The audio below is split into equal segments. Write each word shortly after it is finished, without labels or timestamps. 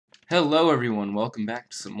Hello everyone, welcome back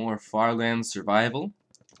to some more Farland Survival.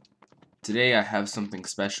 Today I have something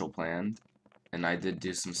special planned, and I did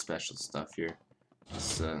do some special stuff here.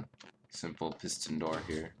 It's a simple piston door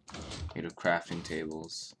here, made of crafting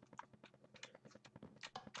tables.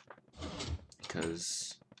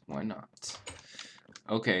 Because, why not?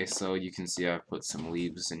 Okay, so you can see I've put some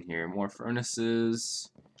leaves in here, more furnaces,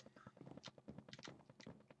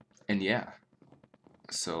 and yeah.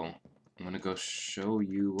 So, I'm gonna go show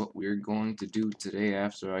you what we're going to do today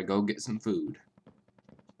after I go get some food.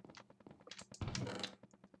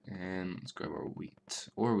 And let's grab our wheat.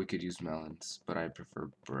 Or we could use melons, but I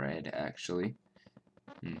prefer bread, actually.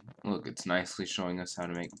 Look, it's nicely showing us how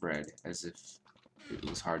to make bread, as if it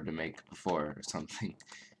was hard to make before or something.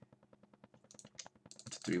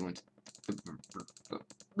 3, 1,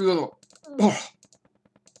 2.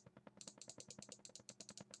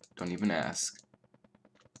 Don't even ask.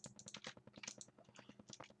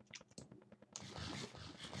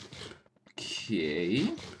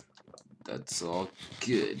 Okay. That's all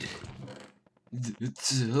good.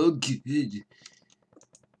 That's all good.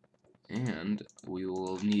 And we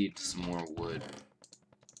will need some more wood.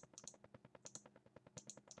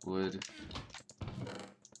 Wood.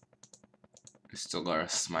 We still gotta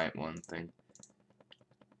smite one thing.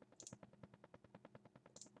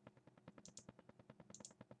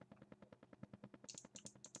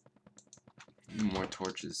 More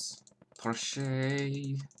torches.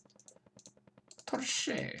 Torche.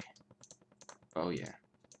 Torche. Oh yeah.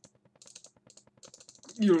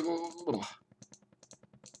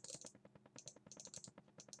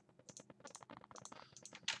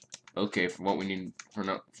 Okay, for what we need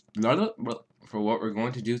for what we're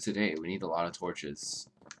going to do today, we need a lot of torches.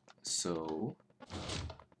 So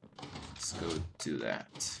let's go do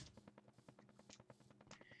that.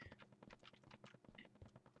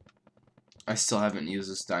 I still haven't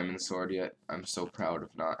used this diamond sword yet. I'm so proud of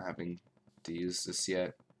not having to use this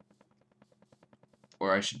yet.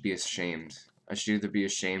 Or I should be ashamed. I should either be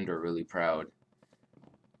ashamed or really proud.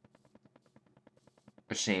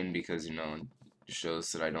 Ashamed because, you know, it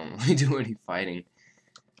shows that I don't really do any fighting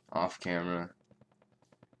off camera.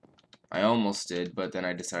 I almost did, but then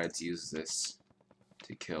I decided to use this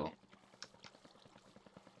to kill.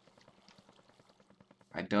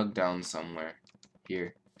 I dug down somewhere.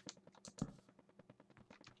 Here.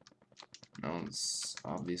 No, this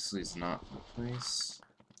obviously is not the place.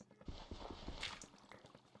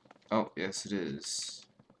 Oh, yes it is.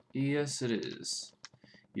 Yes it is.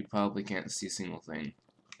 You probably can't see a single thing.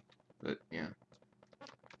 But, yeah.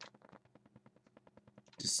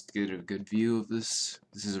 Just get a good view of this.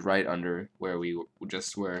 This is right under where we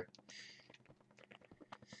just were.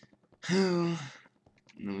 And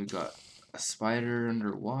then we got a spider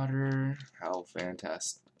underwater. How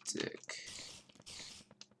fantastic.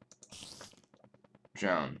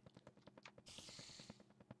 Drown.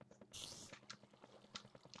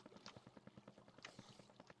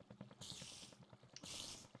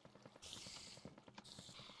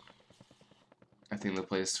 I think the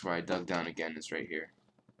place where I dug down again is right here.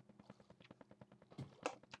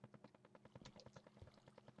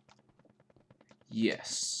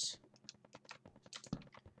 Yes.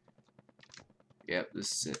 Yep,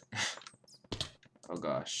 this is it. Oh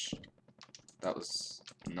gosh. That was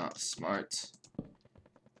not smart.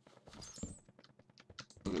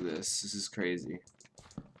 Look at this. This is crazy.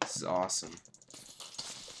 This is awesome.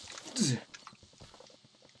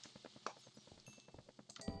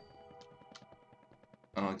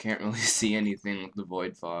 Oh, I can't really see anything with the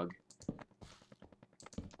void fog.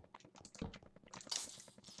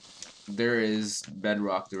 There is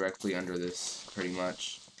bedrock directly under this, pretty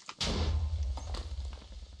much.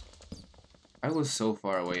 I was so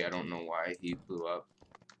far away, I don't know why he blew up.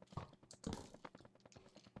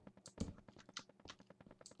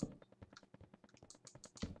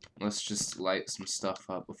 Let's just light some stuff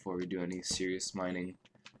up before we do any serious mining.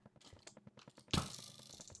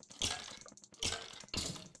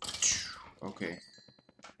 Okay.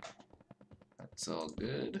 That's all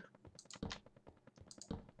good.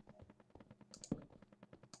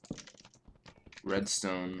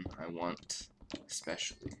 Redstone, I want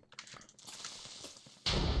especially.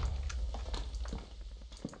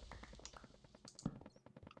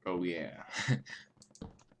 Oh yeah.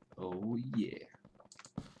 Oh yeah.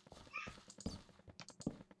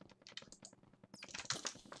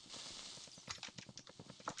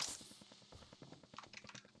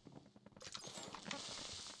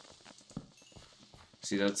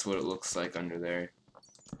 See, that's what it looks like under there.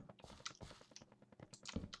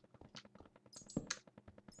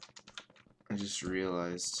 I just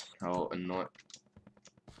realized how annoying.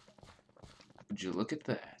 Would you look at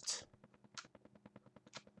that?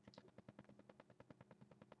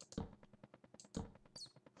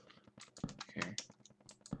 Okay.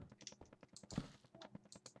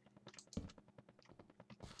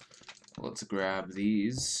 Let's grab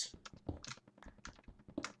these.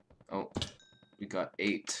 Oh, we got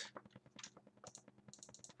 8.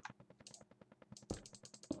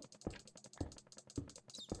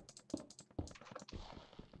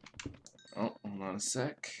 Oh, hold on a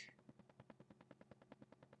sec.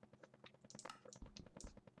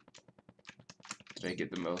 Did I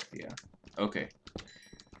get them both? Yeah. Okay.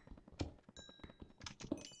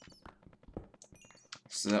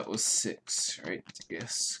 So that was 6, right?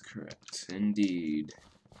 Yes, correct. Indeed.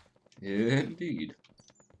 Indeed.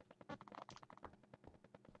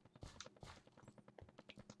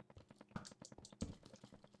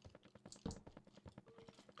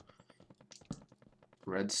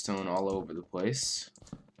 Redstone all over the place.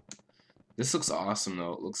 This looks awesome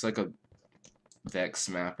though. It looks like a Vex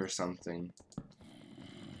map or something.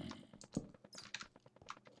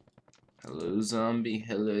 Hello, zombie.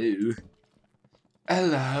 Hello.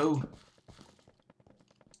 Hello.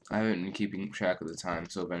 I haven't been keeping track of the time,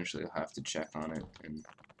 so eventually I'll have to check on it and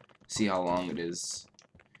see how long it is.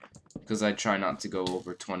 Because I try not to go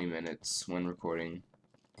over 20 minutes when recording.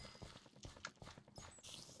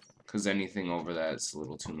 Because anything over that is a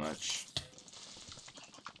little too much.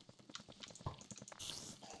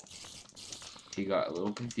 He got a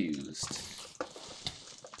little confused.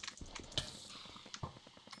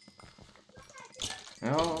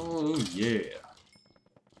 Oh, yeah.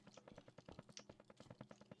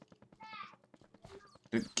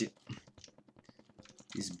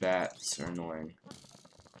 These bats are annoying.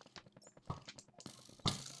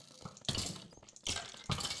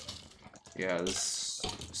 Yeah, this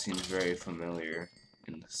seems very familiar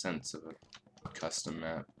in the sense of a custom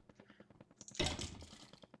map.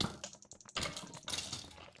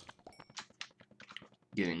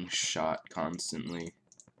 Getting shot constantly.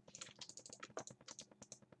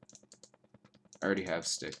 I already have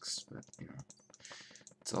sticks, but you know,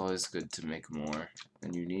 it's always good to make more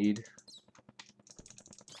than you need.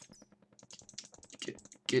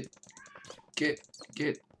 Get.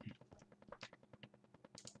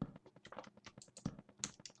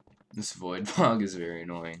 This void bog is very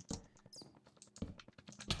annoying.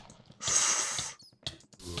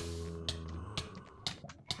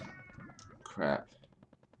 Crap.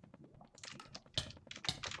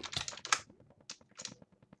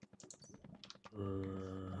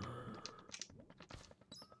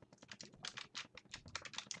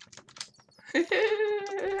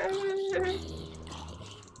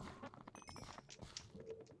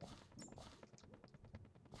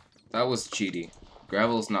 That was cheaty.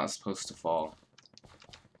 Gravel's not supposed to fall.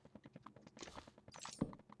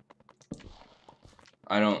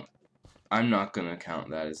 I'm not gonna count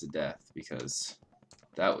that as a death because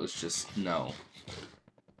that was just no.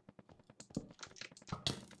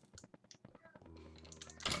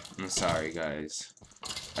 I'm sorry, guys.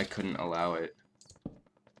 I couldn't allow it.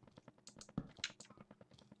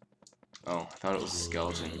 Oh, I thought it was a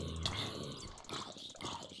skeleton.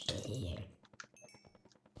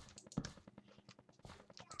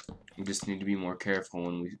 We just need to be more careful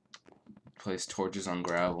when we place torches on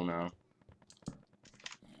gravel now.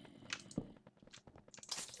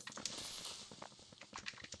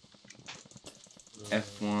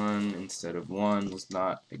 F1 instead of 1 was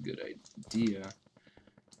not a good idea.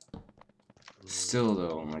 Still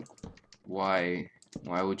though, I'm like, why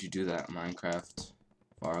would you do that, Minecraft?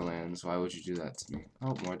 Farlands, why would you do that to me?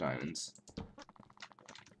 Oh, more diamonds.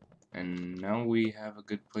 And now we have a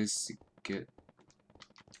good place to get,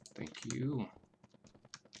 thank you,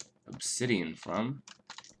 obsidian from.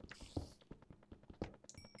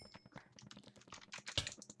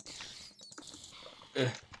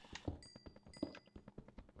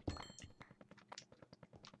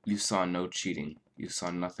 You saw no cheating. You saw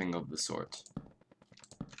nothing of the sort.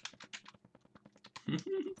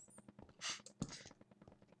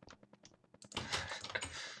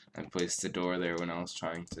 I placed the door there when I was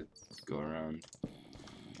trying to go around.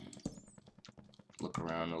 Look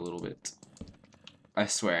around a little bit. I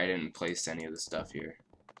swear I didn't place any of the stuff here.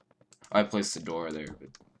 I placed the door there, but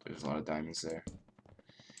there's a lot of diamonds there.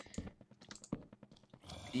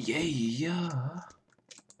 Yeah. Yeah.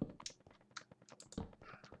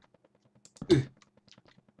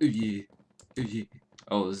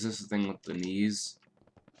 Oh, is this the thing with the knees?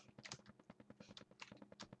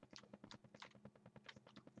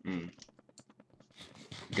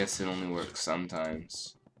 Guess it only works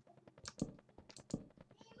sometimes.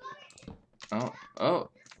 Oh,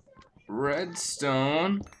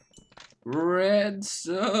 redstone.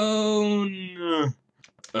 Redstone!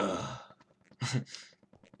 Ugh.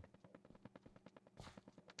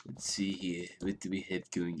 Let's see here. What do we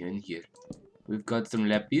have going on here? We've got some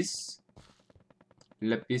lapis.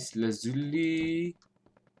 Lapis lazuli.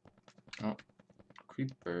 Oh,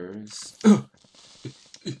 creepers.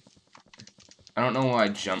 I don't know why I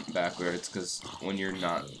jumped backwards, because when you're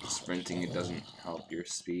not sprinting, it doesn't help your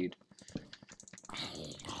speed.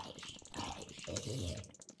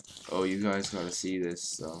 Oh, you guys gotta see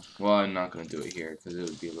this, though. Well, I'm not gonna do it here, because it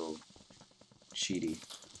would be a little cheaty,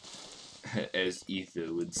 as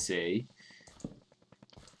Ether would say.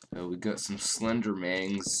 We got some slender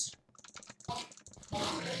mangs.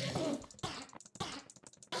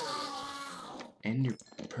 And your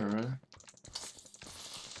purra.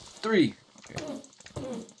 3! Okay.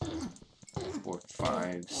 4,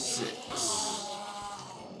 5, 6.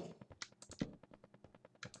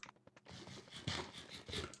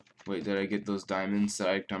 Wait, did I get those diamonds that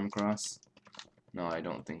I come across? No, I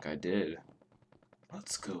don't think I did.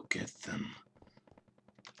 Let's go get them.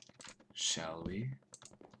 Shall we?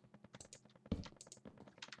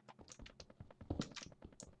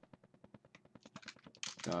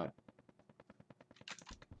 Dot.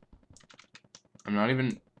 I'm not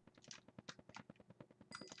even...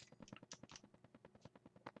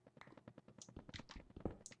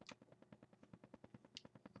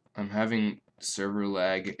 I'm having server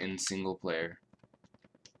lag in single player.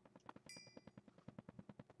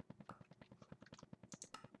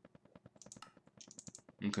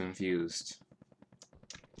 I'm confused.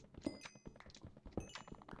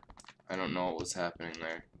 I don't know what was happening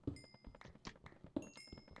there.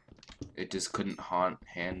 It just couldn't haunt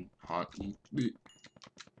me.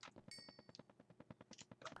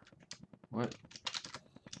 What?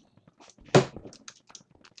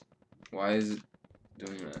 Why is it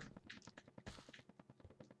doing that?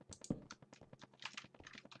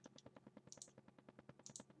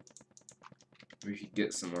 We could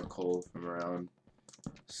get some more coal from around,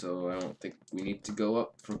 so I don't think we need to go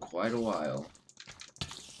up for quite a while.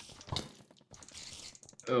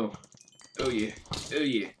 Oh. Oh yeah. Oh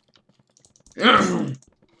yeah.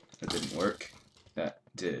 That didn't work. That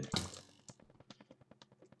did.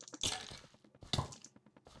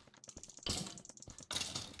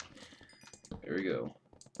 There we go.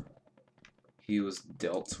 He was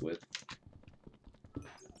dealt with.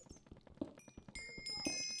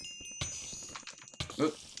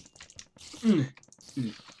 Oh.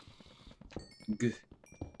 G.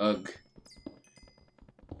 Ugh.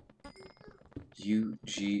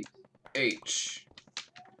 U-G-H.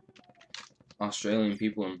 Australian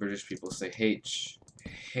people and British people say H.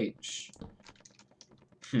 H.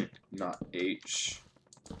 Not H.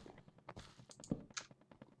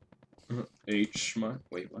 H.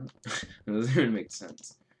 Wait, what? That doesn't even make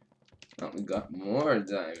sense. Oh, we got more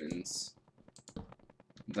diamonds.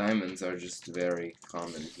 Diamonds are just very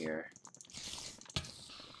common here.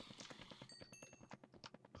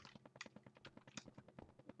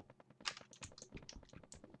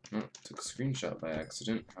 Oh, took a screenshot by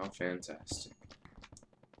accident. How fantastic.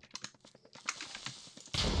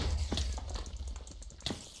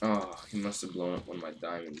 Oh, he must have blown up one of my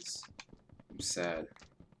diamonds. I'm sad.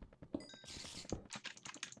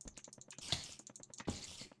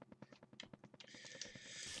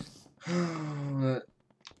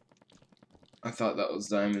 I thought that was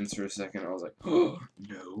diamonds for a second. I was like, oh,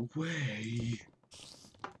 no way.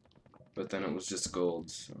 But then it was just gold,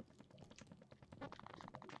 so.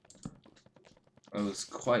 I was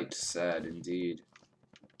quite sad indeed.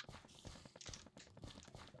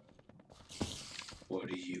 What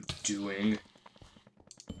are you doing?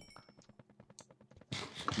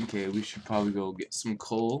 Okay, we should probably go get some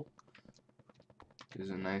coal. There's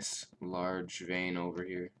a nice large vein over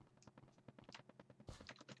here.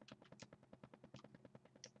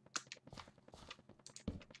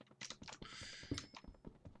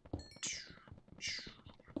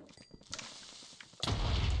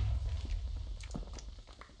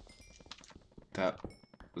 That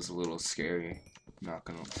was a little scary, not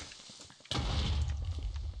gonna...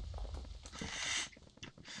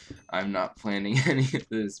 I'm not planning any of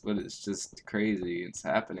this, but it's just crazy. It's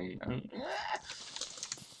happening.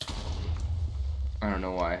 I don't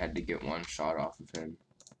know why I had to get one shot off of him.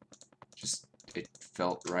 Just, it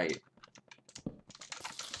felt right.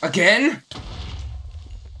 Again?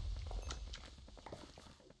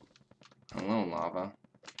 Hello, lava.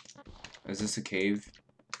 Is this a cave?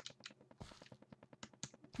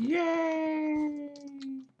 Yay!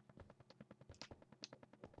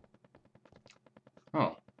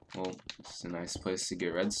 Oh, well, this is a nice place to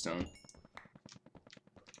get redstone.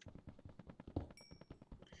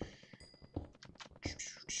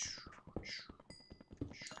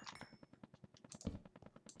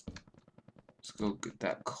 go get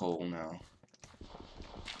that coal now.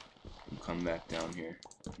 And come back down here.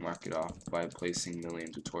 Mark it off by placing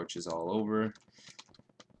millions of torches all over.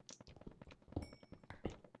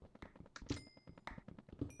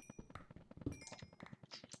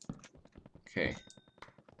 Okay.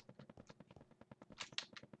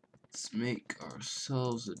 Let's make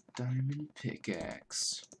ourselves a diamond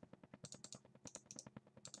pickaxe.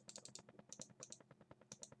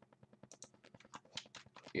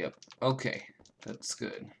 Yep, okay, that's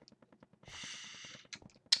good.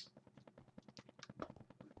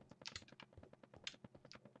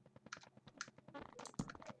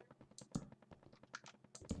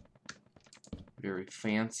 Very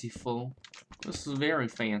fanciful. This is very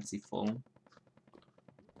fanciful.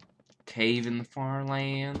 Cave in the far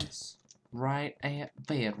lands, right at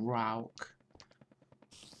bedrock.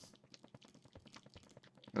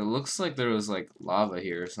 It looks like there was like lava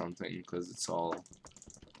here or something because it's all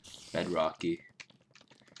bedrocky.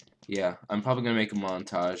 Yeah, I'm probably gonna make a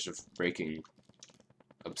montage of breaking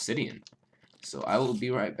obsidian. So I will be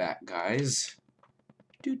right back, guys.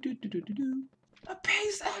 A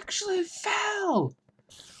base actually fell!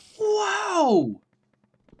 Wow!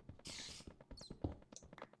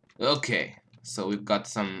 Okay, so we've got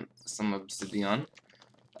some obsidian.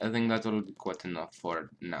 I think that will be quite enough for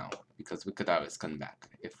now, because we could always come back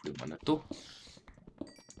if we wanted to.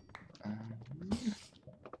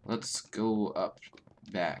 Let's go up,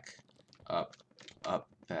 back, up,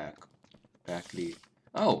 back, backly.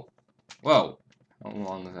 Oh! Whoa! How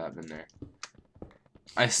long has that been there?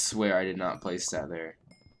 I swear I did not place that there.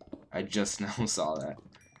 I just now saw that.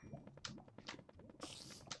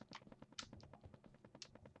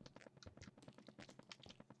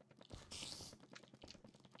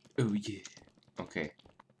 Oh yeah. Okay.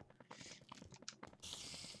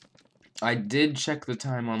 I did check the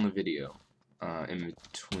time on the video. In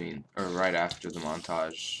between, or right after the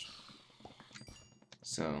montage.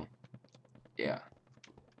 So, yeah.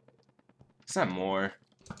 Is that more?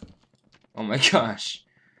 Oh my gosh.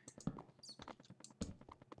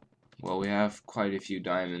 Well, we have quite a few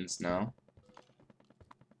diamonds now.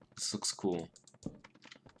 This looks cool.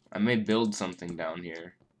 I may build something down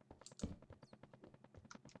here.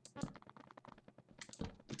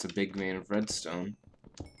 It's a big vein of redstone.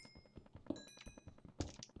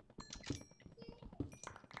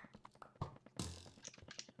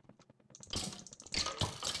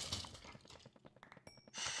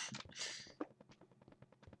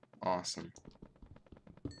 Awesome.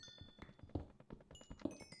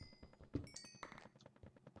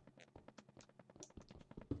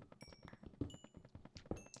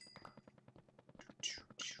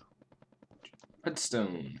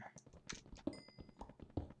 Redstone.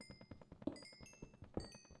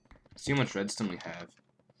 See how much redstone we have.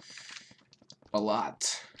 A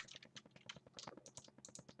lot.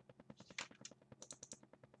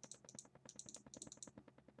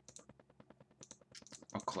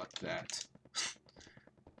 I'll collect that.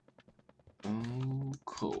 Oh,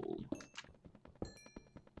 coal.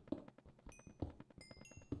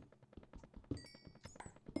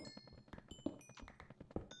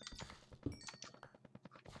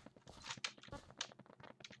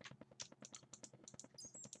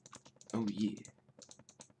 Oh yeah.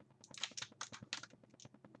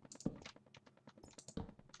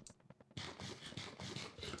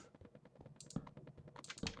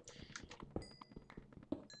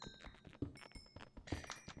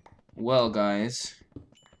 Well, guys,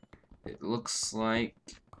 it looks like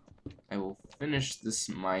I will finish this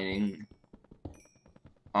mining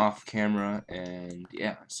off camera, and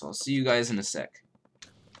yeah, so I'll see you guys in a sec.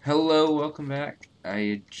 Hello, welcome back.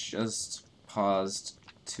 I just paused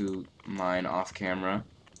to mine off camera,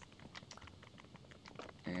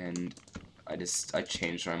 and I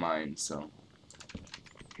changed my mind, so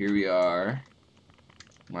here we are,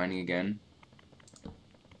 mining again.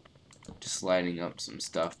 Just lighting up some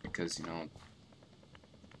stuff because, you know,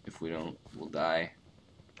 if we don't, we'll die.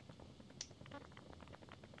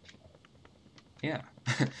 Yeah.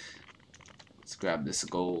 Let's grab this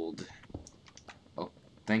gold. Oh,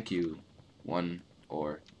 thank you. One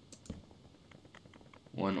ore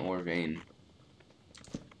vein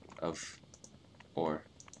of ore.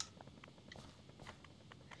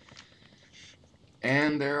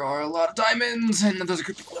 And there are a lot of diamonds, and there's a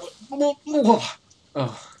creepy. Oh,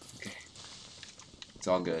 okay. It's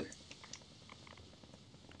all good.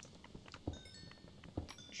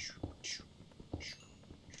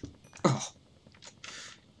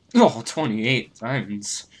 Oh, 28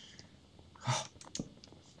 diamonds.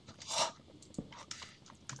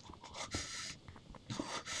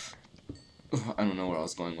 I don't know where I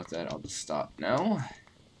was going with that. I'll just stop now.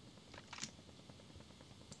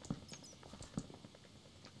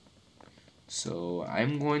 So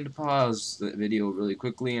I'm going to pause the video really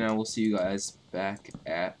quickly, and I will see you guys back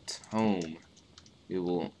at home. We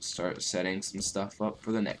will start setting some stuff up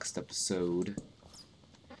for the next episode.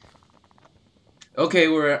 Okay,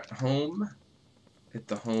 we're at home. Hit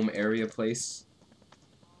the home area place.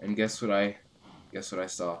 And guess what I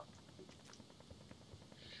saw?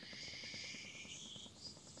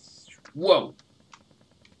 Whoa!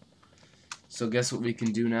 So guess what we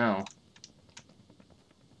can do now?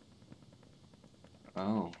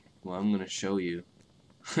 Oh, well, I'm gonna show you.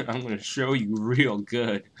 I'm gonna show you real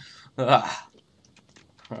good. Ah.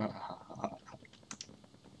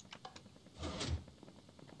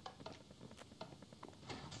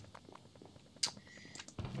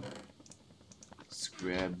 Let's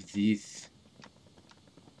grab these.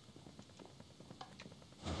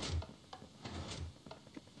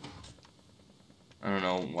 I don't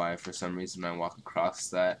know why, for some reason I walk across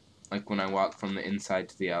that. Like when I walk from the inside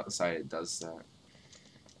to the outside, it does that.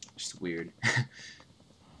 Just weird.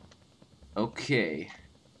 Okay.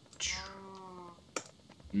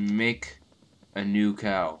 Make a new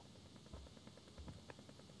cow.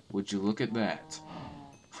 Would you look at that?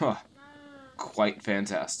 Huh. Quite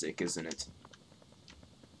fantastic, isn't it?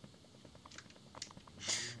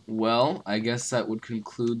 Well, I guess that would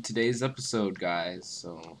conclude today's episode, guys.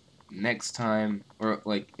 So, next time, or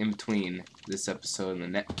like in between this episode and the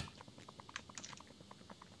next.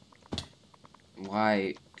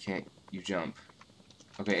 Why can't you jump?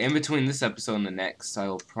 Okay, in between this episode and the next, I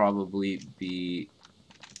will probably be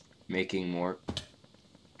making more.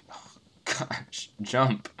 Oh, gosh,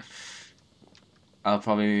 jump. I'll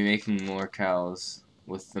probably be making more cows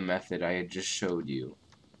with the method I had just showed you.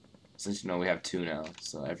 Since you know we have 2 now,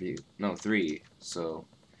 so 3. So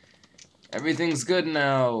everything's good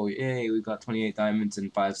now. Yay, we got 28 diamonds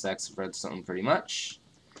and 5 stacks of redstone pretty much.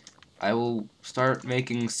 I will start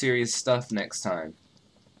making serious stuff next time.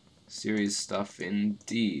 Serious stuff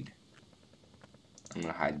indeed. I'm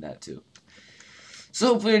gonna hide that too. So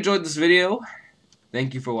hopefully you enjoyed this video.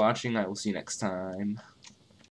 Thank you for watching. I will see you next time.